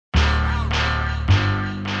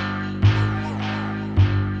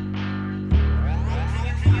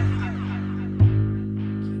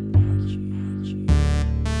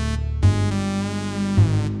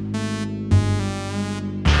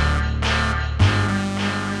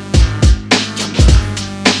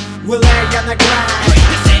We'll lay on the ground, break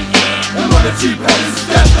the same air. I'm on the cheap head,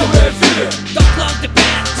 step over fear. Don't close the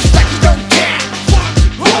bed, Just like you don't care.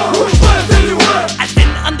 What do you want? I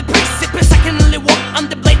stand on the precipice, I can only walk on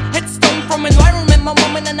the blade. Headstone from environment, my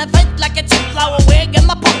moment, and I fight like a cheap flower. Wig and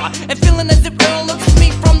my power, and feeling as if girl looks at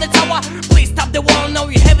me from the tower. Please stop the wall, now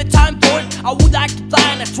you have a time for it. I would like to fly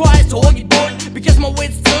and I try so hold you bored, because my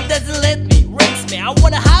weight still doesn't let me, breaks me. I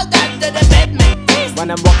wanna hug that to the bed, man. When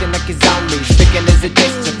I'm walking like a zombie, speaking as a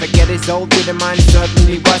dish to forget his old to the mind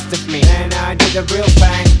certainly west of me. And I did a real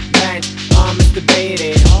bang, bang, I'm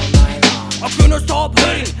debated all night long. I couldn't stop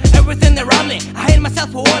hurting everything around me. I hate myself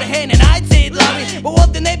for what I hate and I'd say it loudly. But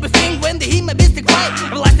what the neighbors think when they hear my beastie cry,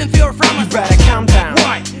 I'm lost in fear from us. You better calm down.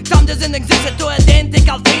 Why? Time doesn't exist to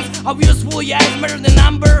identical things. How useful you is matter the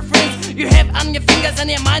number of friends you have on your fingers and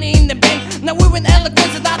your money in the bank. Now we win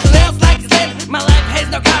eloquence and nothing else like Zen. My life has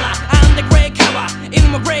no color, I'm the grey cover. In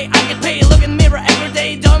my grey I get paid, look in the mirror every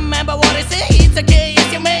day. Don't remember what I say, it's okay,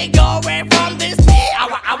 yes you may go away from this day.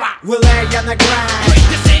 Awa, awa. We'll lay on the ground, Break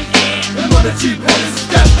the same air. I'm on the cheap head,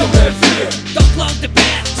 step over fear. Don't close the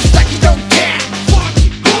bed, Just like you don't care. fuck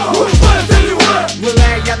you. What do you want? We'll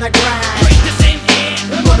lay on the ground, Break the same air.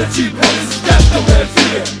 I'm on the cheap head, step over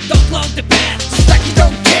fear. Don't close the bed, Just like you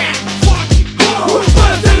don't care. fuck you.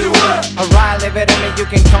 What do you want? Alright, leave it in me, you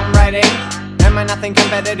can come right in. Am I nothing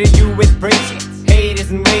compared to you with preaching?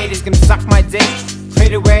 Haters and waiters can suck my dick.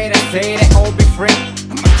 Fade away to say they all be free.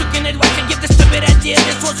 I'm not choking advice and give the stupid idea.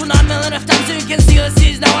 This was for not enough time so you can see the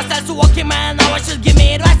seas. Now I start to walk in, man, now I should give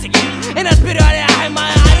me advice again. And that's pretty hard, I have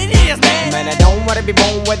my ideas, man. Man, I don't wanna be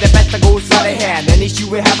born with the best that goes right ahead. An issue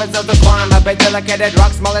we have is of the climb. I bet they look at the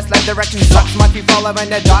drugs, smallest left direction sucks. Might be following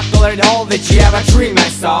the dark colored hole that you ever dream my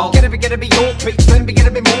soul. Gotta be your bitch, then be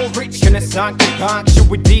gotta be more rich. Gonna sunk the conch, shoot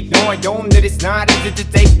with deep. No, I don't, that it's not easy to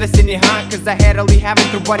take this in your heart. Cause I had only having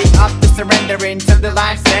to body up to surrender into the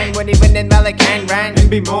lifestyle. When even in Malacan ran and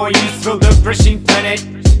be more useful to brushing planet.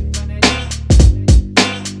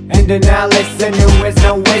 And then I listen, there is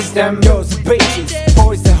no wisdom. Yours are bitches,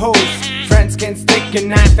 boys are hoes. Friends can stick a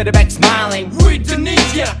knife at the back smiling. We don't need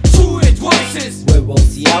ya, two advices. We will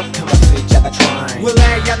see outcome of each other trying. We'll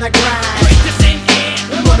lay on the ground, Break the same air.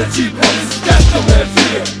 I'm on the cheap head, step over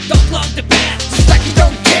fear. Don't close the bed, Just like you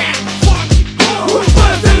don't care. fuck you.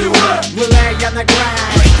 What do you want? We'll lay on the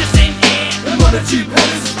ground, Break the same air. I'm on the cheap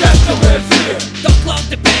head, step over fear. Don't close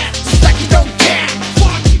the bed, Just like you don't care.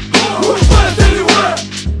 fuck you. What do you want?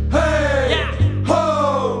 Hey, Yeah,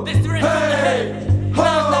 ho, this is the rest of the head.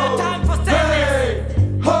 Now's not time for sadness.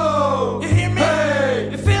 hey, ho, You hear me? hey,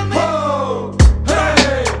 You feel me? ho,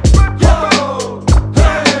 hey, ho,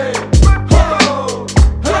 hey, ho,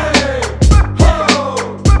 hey, ho,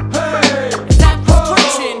 hey. It's time for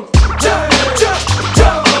destruction. Jump, jump,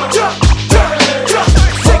 jump, jump, jump, jump.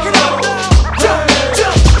 Shake it up now. Jump,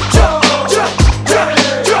 jump, jump, jump, jump,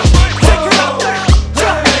 jump. Shake it up now.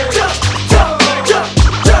 Jump, jump, jump, jump,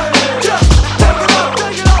 jump, jump. Take it up,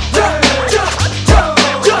 take it up. Jump, jump, jump,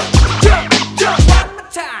 jump, jump, jump. One more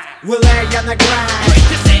time. We'll lay on the ground, Break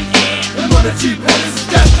the same air. I'm on the cheap head,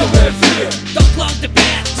 step over fear. Don't close the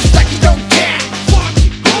bed, Just like you don't care. fuck you.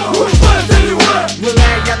 What do you want? We'll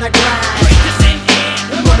lay on the ground, Break the same air.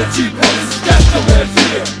 I'm on the cheap head, step over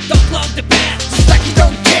fear. Don't close the bed.